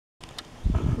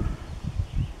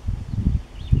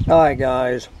Hi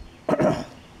guys, it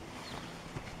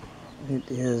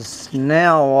is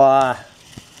now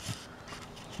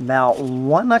about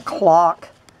 1 o'clock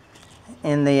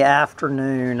in the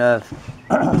afternoon of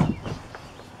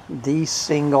the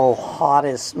single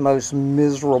hottest, most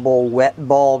miserable wet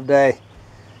bulb day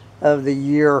of the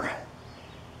year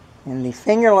in the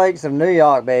Finger Lakes of New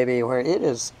York, baby, where it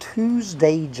is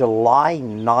Tuesday, July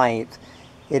 9th.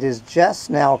 It is just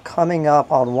now coming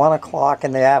up on 1 o'clock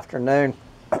in the afternoon.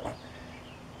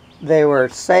 They were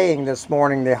saying this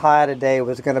morning the high today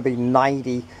was going to be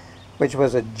 90, which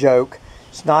was a joke.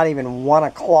 It's not even 1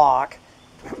 o'clock.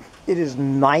 It is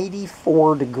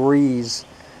 94 degrees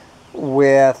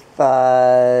with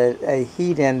a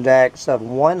heat index of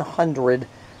 100.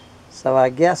 So I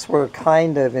guess we're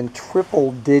kind of in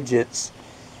triple digits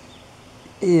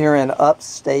here in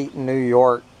upstate New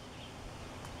York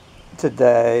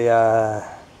today.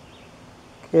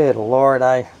 Good Lord,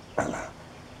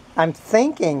 I'm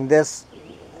thinking is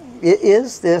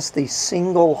this the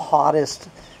single hottest,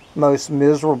 most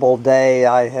miserable day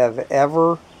I have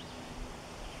ever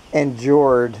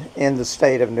endured in the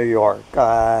state of New York.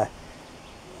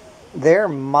 There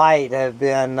might have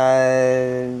been,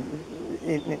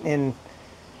 in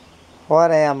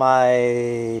what am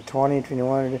I,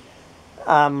 2021?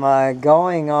 I'm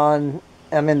going on,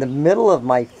 I'm in the middle of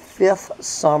my 5th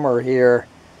summer here.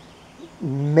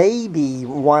 Maybe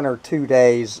 1 or 2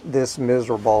 days this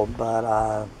miserable, but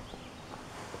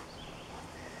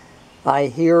I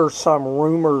hear some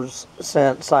rumors,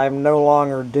 since I'm no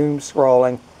longer doom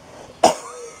scrolling.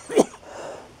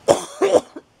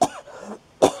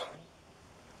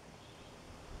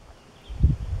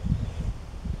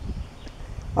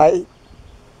 I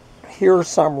hear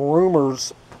some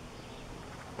rumors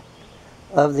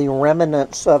of the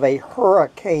remnants of a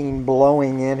hurricane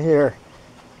blowing in here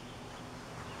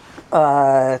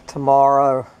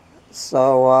tomorrow,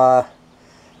 so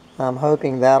I'm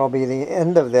hoping that'll be the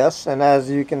end of this. And as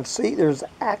you can see, there's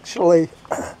actually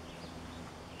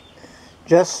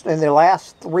just in the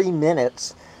last 3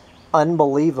 minutes,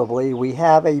 unbelievably, we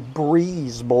have a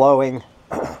breeze blowing.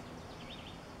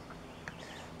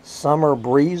 Summer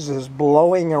breeze is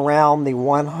blowing around the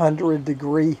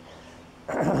 100-degree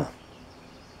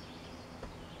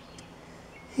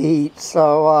heat.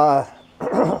 So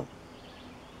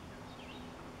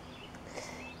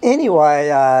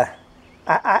anyway,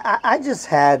 I just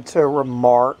had to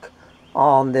remark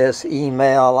on this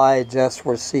email I just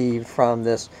received from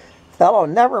this fellow.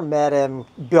 Never met him,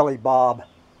 Billy Bob,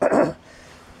 who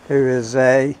is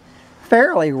a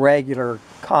fairly regular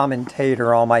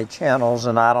commentator on my channels,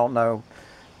 and I don't know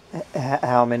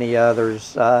how many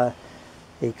others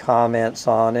he comments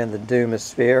on in the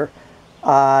Doomosphere.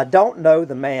 Don't know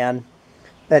the man,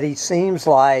 that he seems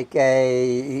like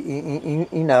a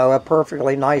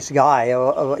perfectly nice guy,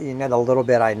 the little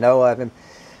bit I know of him.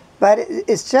 But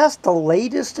it's just the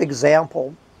latest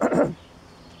example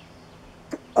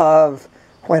of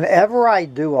whenever I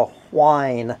do a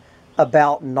whine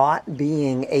about not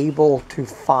being able to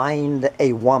find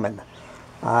a woman.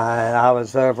 I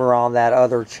was over on that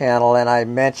other channel, and I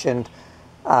mentioned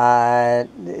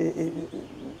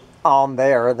on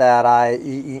there that I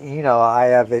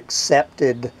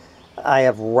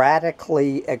have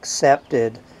radically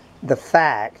accepted the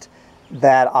fact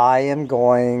that I am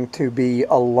going to be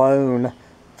alone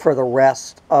for the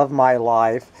rest of my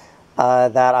life,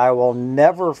 that I will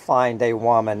never find a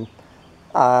woman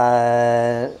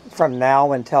from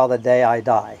now until the day I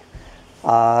die.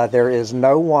 There is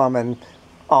no woman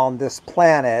on this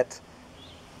planet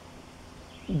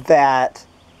that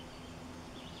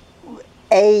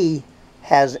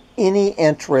has any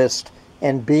interest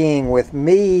in being with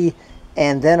me.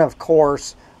 And then, of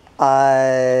course,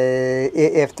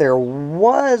 if there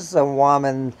was a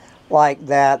woman like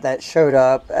that showed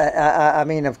up, I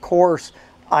mean, of course,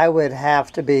 I would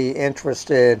have to be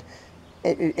interested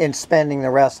in spending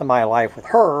the rest of my life with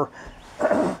her.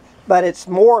 But it's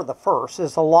more the first.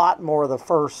 It's a lot more the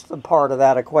first part of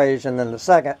that equation than the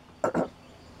second.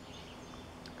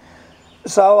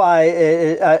 So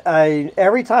I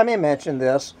every time I mention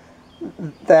this,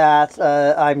 that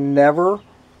I'm never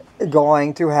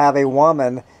going to have a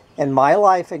woman in my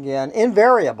life again,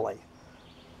 invariably,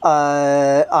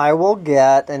 I will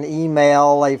get an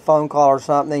email, a phone call, or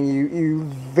something. You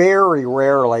very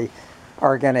rarely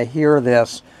are going to hear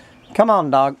this. Come on,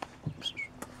 dog.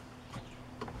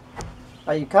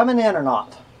 Are you coming in or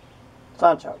not?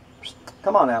 Sancho,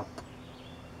 come on now.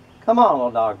 Come on,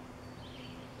 little dog.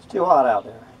 It's too hot out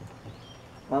there.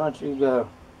 Why don't you go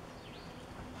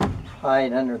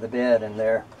hide under the bed in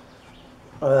there?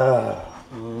 Oh,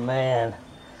 man.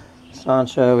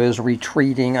 Sancho is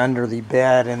retreating under the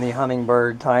bed in the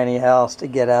hummingbird tiny house to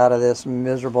get out of this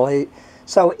miserable heat.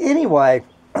 So anyway,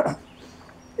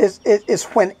 it's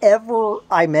whenever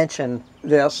I mention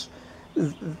this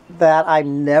that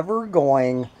I'm never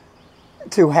going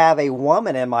to have a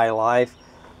woman in my life,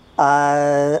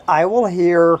 I will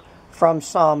hear from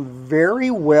some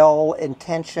very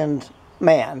well-intentioned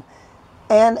man.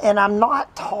 And I'm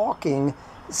not talking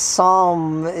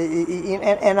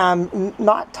and I'm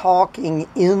not talking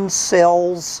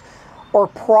incels, or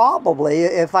probably,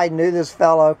 if I knew this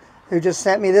fellow who just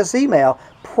sent me this email,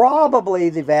 probably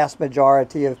the vast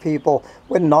majority of people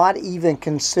would not even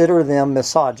consider them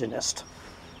misogynist.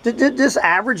 Just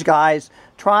average guys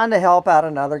trying to help out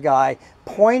another guy,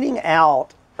 pointing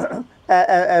out,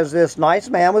 as this nice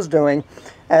man was doing,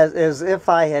 as if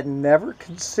I had never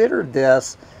considered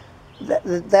this,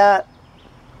 that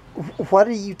what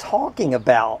are you talking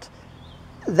about?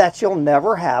 That you'll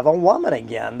never have a woman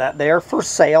again, that they're for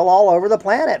sale all over the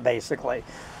planet, basically.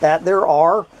 That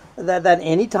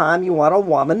anytime you want a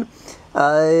woman,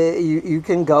 you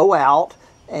can go out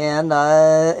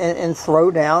and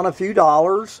throw down a few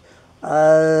dollars, and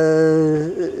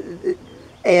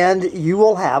you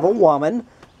will have a woman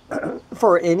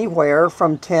for anywhere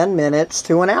from 10 minutes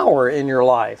to an hour in your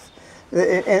life.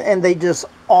 And they just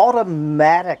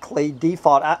automatically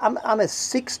default. I'm a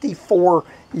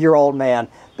 64-year-old man.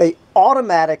 They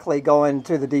automatically go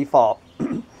into the default.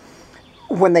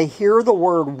 When they hear the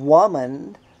word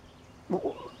woman,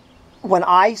 when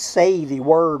I say the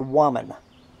word woman,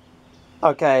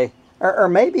 okay, or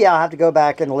maybe I'll have to go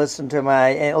back and listen to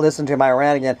my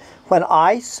rant again. When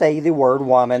I say the word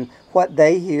woman, what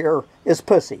they hear is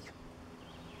pussy.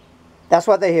 That's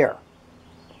what they hear.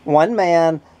 One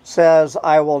man says,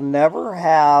 I will never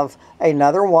have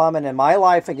another woman in my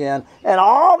life again, and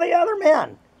all the other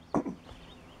men,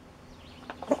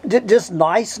 just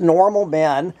nice, normal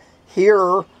men,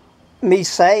 hear me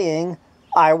saying,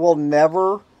 I will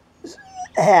never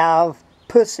have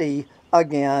pussy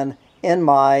again in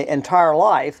my entire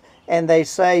life, and they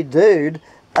say, dude,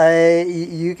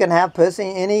 you can have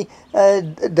pussy any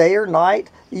day or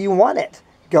night you want it.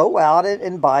 Go out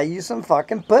and buy you some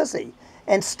fucking pussy.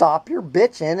 And stop your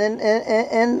bitching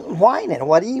and whining.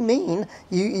 What do you mean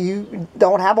you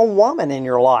don't have a woman in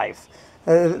your life?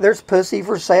 There's pussy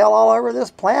for sale all over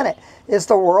this planet. It's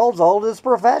the world's oldest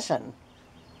profession.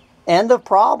 End of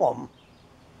problem.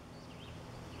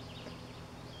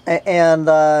 And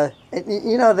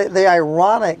you know, the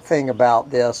ironic thing about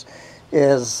this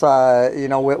is, you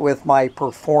know, with my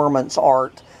performance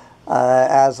art,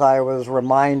 as I was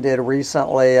reminded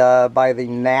recently by the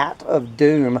Gnat of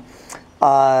Doom,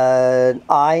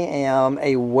 I am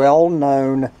a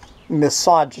well-known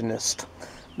misogynist.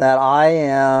 That I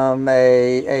am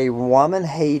a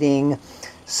woman-hating,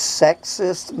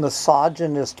 sexist,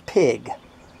 misogynist pig.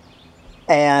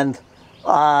 And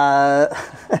and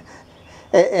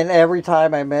every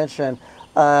time I mention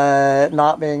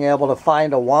not being able to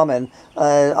find a woman,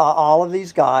 all of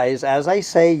these guys, as I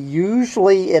say,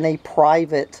 usually in a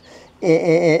private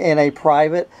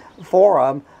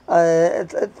forum,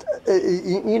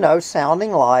 you know,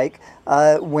 sounding like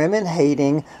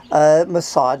women-hating,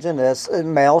 misogynist,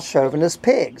 male chauvinist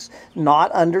pigs,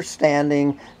 not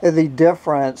understanding the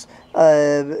difference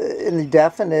in the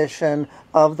definition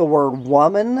of the word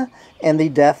woman and the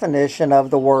definition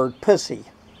of the word pussy.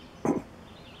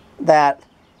 That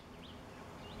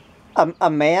a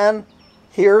man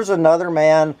hears another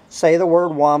man say the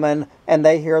word woman and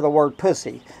they hear the word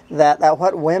pussy. That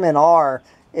what women are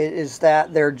is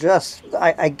that they're just,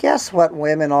 I guess what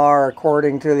women are,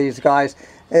 according to these guys,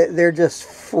 they're just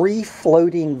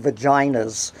free-floating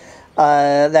vaginas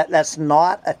that's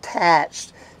not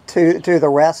attached to the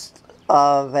rest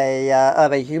of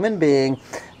a human being.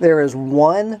 There is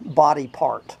one body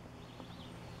part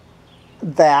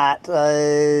that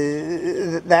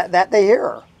that they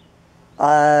hear.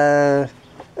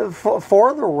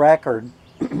 For the record,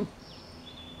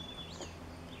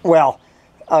 well,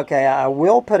 okay, I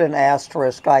will put an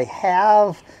asterisk. I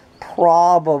have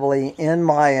probably in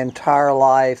my entire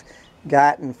life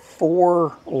gotten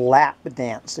 4 lap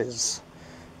dances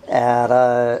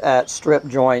at strip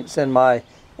joints in my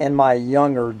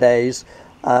younger days.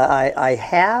 I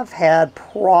have had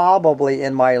probably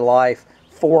in my life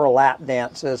 4 lap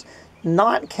dances,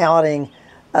 not counting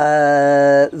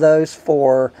those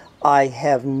 4. I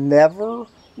have never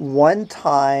one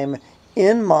time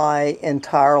in my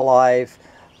entire life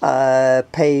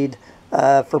paid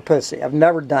for pussy. I've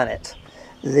never done it.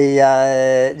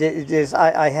 I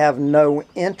have no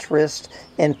interest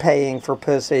in paying for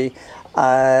pussy.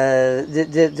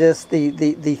 Just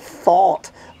the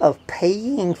thought of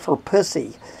paying for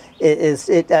pussy is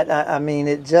it. I mean,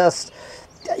 it just,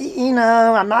 you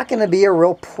know, I'm not going to be a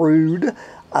real prude.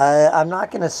 I'm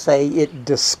not going to say it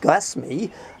disgusts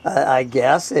me. I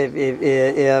guess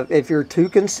if you're two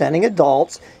consenting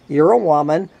adults, you're a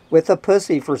woman with a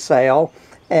pussy for sale,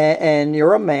 and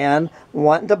you're a man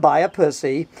wanting to buy a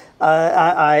pussy,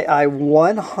 I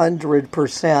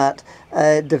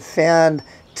 100% defend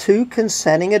two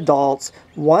consenting adults,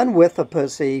 one with a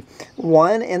pussy,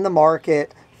 one in the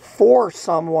market for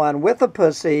someone with a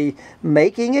pussy,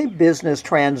 making a business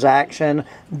transaction,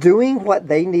 doing what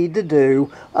they need to do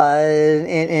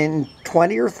in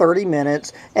 20 or 30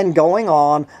 minutes, and going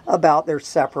on about their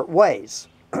separate ways.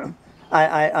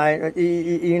 I'm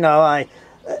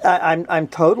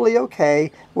totally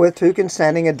okay with two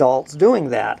consenting adults doing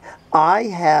that. I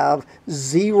have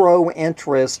zero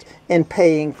interest in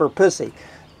paying for pussy.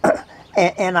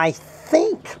 And I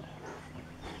think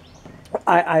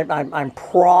I'm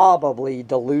probably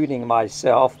deluding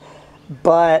myself,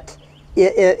 but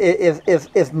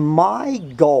if my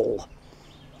goal,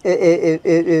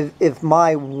 if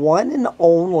my one and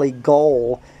only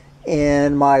goal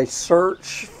in my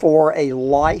search for a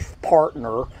life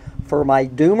partner for my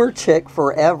doomer chick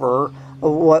forever,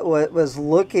 what was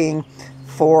looking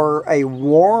for a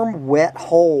warm, wet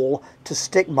hole to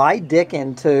stick my dick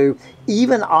into,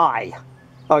 even I,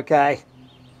 okay,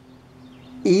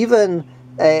 even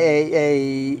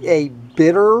a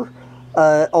bitter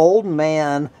old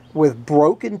man with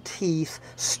broken teeth,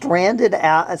 stranded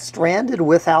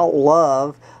without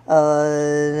love,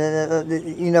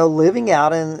 living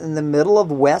out in the middle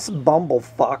of West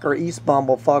Bumblefuck or East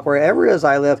Bumblefuck, wherever it is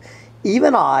I live,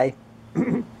 even I,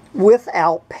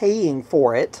 without paying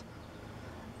for it,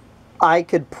 I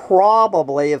could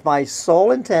probably, if my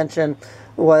sole intention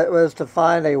was to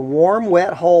find a warm,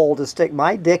 wet hole to stick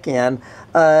my dick in,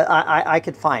 I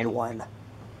could find one.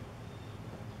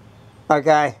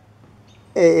 Okay?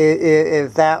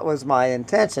 If that was my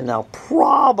intention. Now,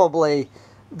 probably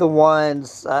the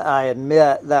ones, I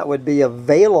admit, that would be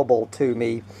available to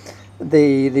me,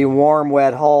 the warm,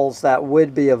 wet holes that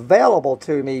would be available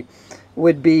to me,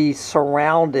 would be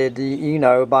surrounded,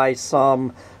 by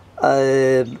some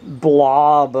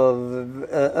blob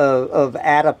of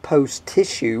adipose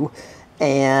tissue,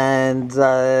 and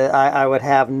I would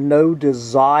have no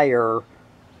desire.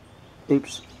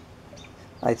 Oops.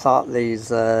 I thought these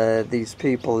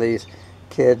people, these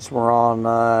kids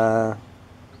were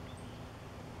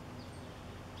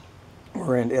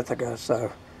were in Ithaca,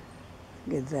 so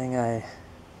good thing I...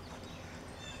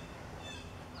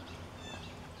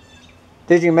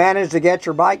 Did you manage to get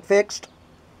your bike fixed?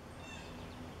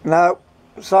 No.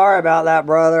 Sorry about that,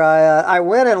 brother. I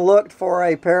went and looked for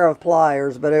a pair of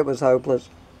pliers, but it was hopeless.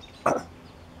 That's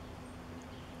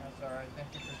alright.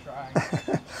 Thank you for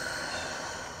trying.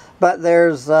 But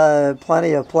there's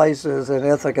plenty of places in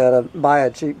Ithaca to buy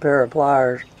a cheap pair of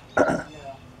pliers. Yeah.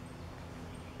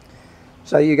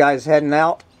 So you guys heading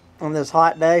out on this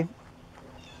hot day?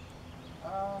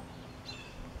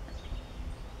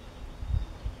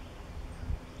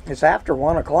 It's after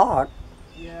 1 o'clock.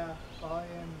 Yeah, probably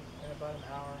in about an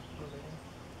hour we're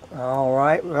leaving. All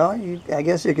right. Well, I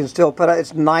guess you can still put it.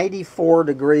 It's 94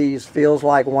 degrees. Feels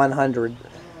like 100.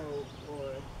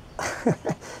 Oh,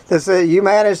 boy. You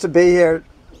managed to be here,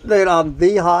 dude, on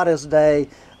the hottest day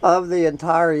of the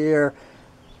entire year.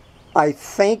 I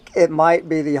think it might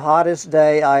be the hottest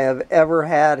day I have ever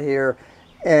had here,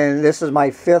 and this is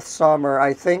my 5th summer.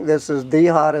 I think this is the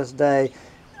hottest day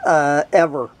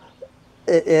ever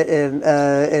in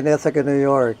Ithaca, New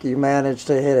York. You managed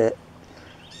to hit it.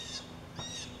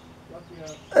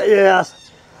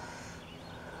 Yes.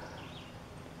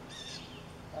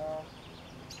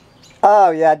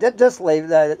 Oh yeah, just leave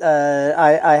that.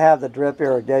 I have the drip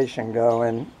irrigation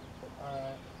going.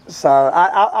 Alright. So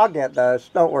I'll get those.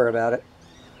 Don't worry about it.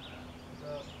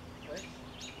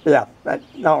 Yeah,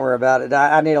 don't worry about it.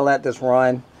 I need to let this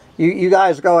run. You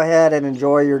guys go ahead and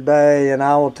enjoy your day, and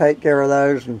I will take care of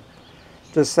those and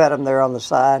just set them there on the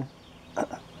side.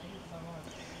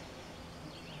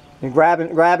 And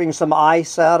grabbing some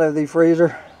ice out of the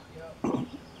freezer.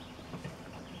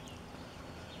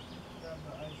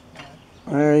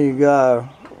 There you go.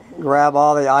 Grab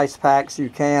all the ice packs you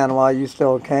can while you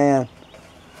still can.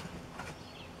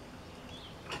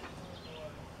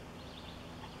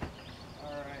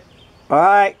 All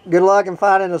right. Good luck in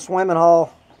finding a swimming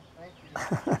hole.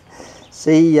 Thank you.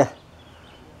 See ya.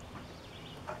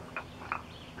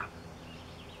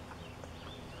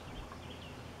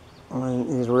 I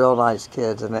mean, these real nice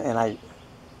kids, and I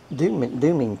do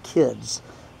mean kids.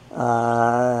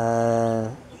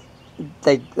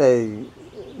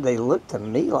 They look to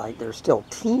me like they're still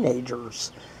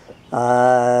teenagers.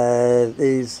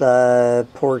 These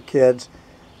poor kids.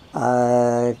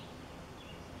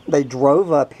 They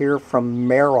drove up here from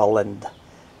Maryland,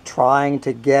 trying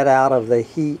to get out of the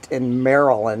heat in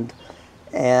Maryland,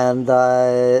 and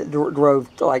drove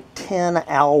like 10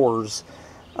 hours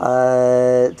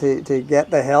to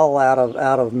get the hell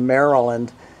out of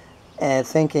Maryland, and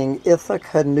thinking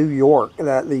Ithaca, New York,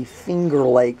 that the Finger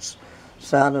Lakes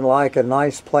sounded like a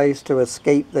nice place to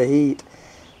escape the heat,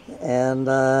 and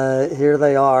here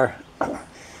they are.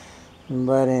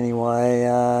 But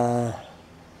anyway,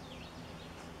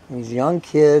 these young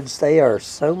kids, they are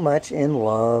so much in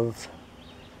love.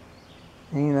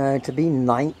 You know, to be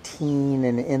 19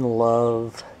 and in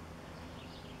love.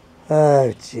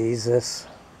 Oh, Jesus.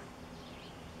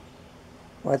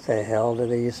 What the hell do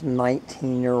these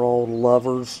 19-year-old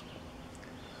lovers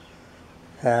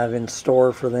have in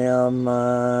store for them?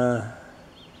 God,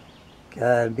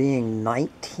 being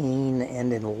 19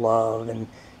 and in love, and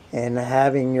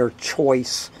having your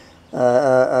choice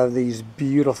of these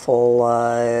beautiful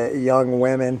young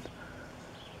women.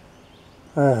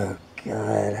 Oh,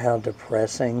 God, how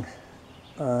depressing.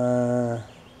 But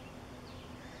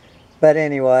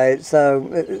anyway,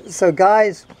 so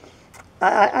guys,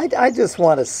 I just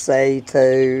want to say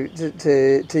to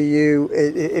you,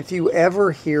 if you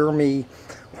ever hear me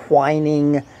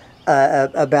whining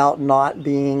about not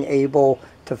being able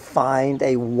to find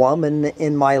a woman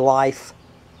in my life,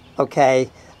 okay,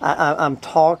 I'm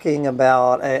talking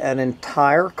about an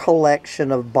entire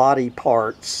collection of body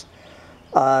parts,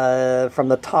 from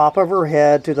the top of her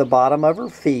head to the bottom of her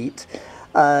feet,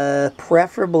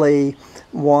 preferably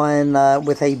one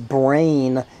with a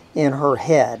brain in her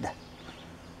head.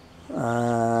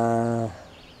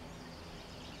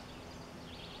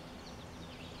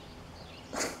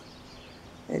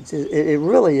 It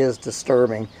really is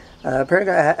disturbing.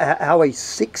 Apparently, how a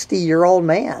 60-year-old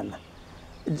man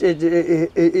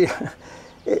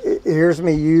hears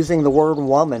me using the word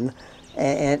woman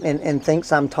and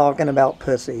thinks I'm talking about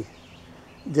pussy.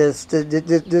 Just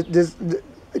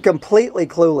completely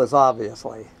clueless,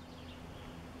 obviously.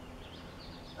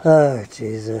 Oh,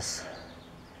 Jesus.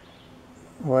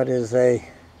 What is a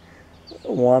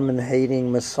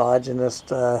woman-hating,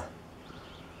 misogynist,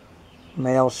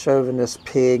 male chauvinist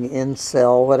pig,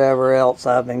 incel, whatever else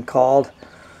I've been called,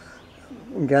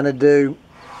 I'm gonna do?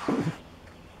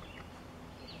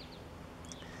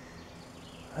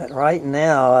 But right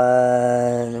now,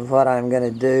 what I'm gonna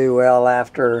do, well,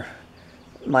 after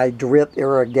my drip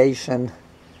irrigation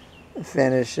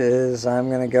finishes, I'm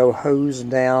gonna go hose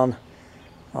down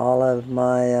all of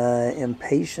my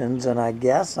impatiens, and I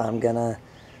guess I'm gonna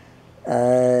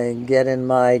get in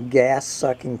my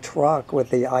gas-sucking truck with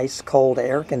the ice-cold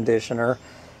air conditioner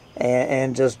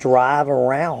and just drive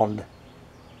around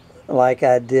like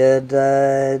I did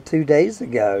 2 days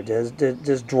ago.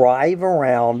 Just drive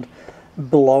around,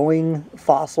 blowing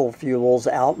fossil fuels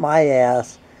out my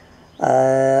ass,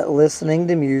 listening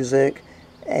to music,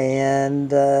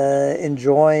 and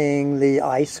enjoying the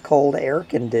ice-cold air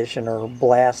conditioner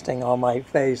blasting on my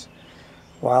face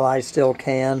while I still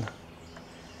can.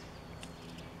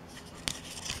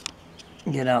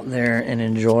 Get out there and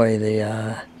enjoy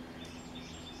the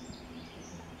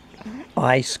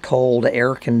ice-cold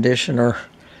air conditioner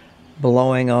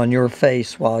blowing on your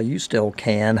face while you still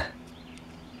can.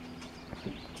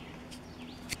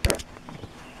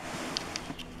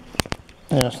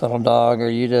 Yes, little dog, are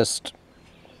you just...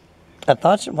 I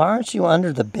thought, why aren't you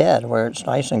under the bed where it's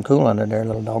nice and cool under there,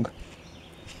 little dog?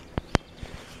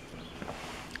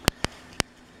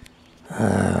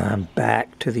 I'm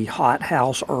back to the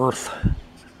hothouse earth.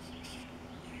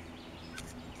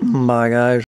 Bye, guys.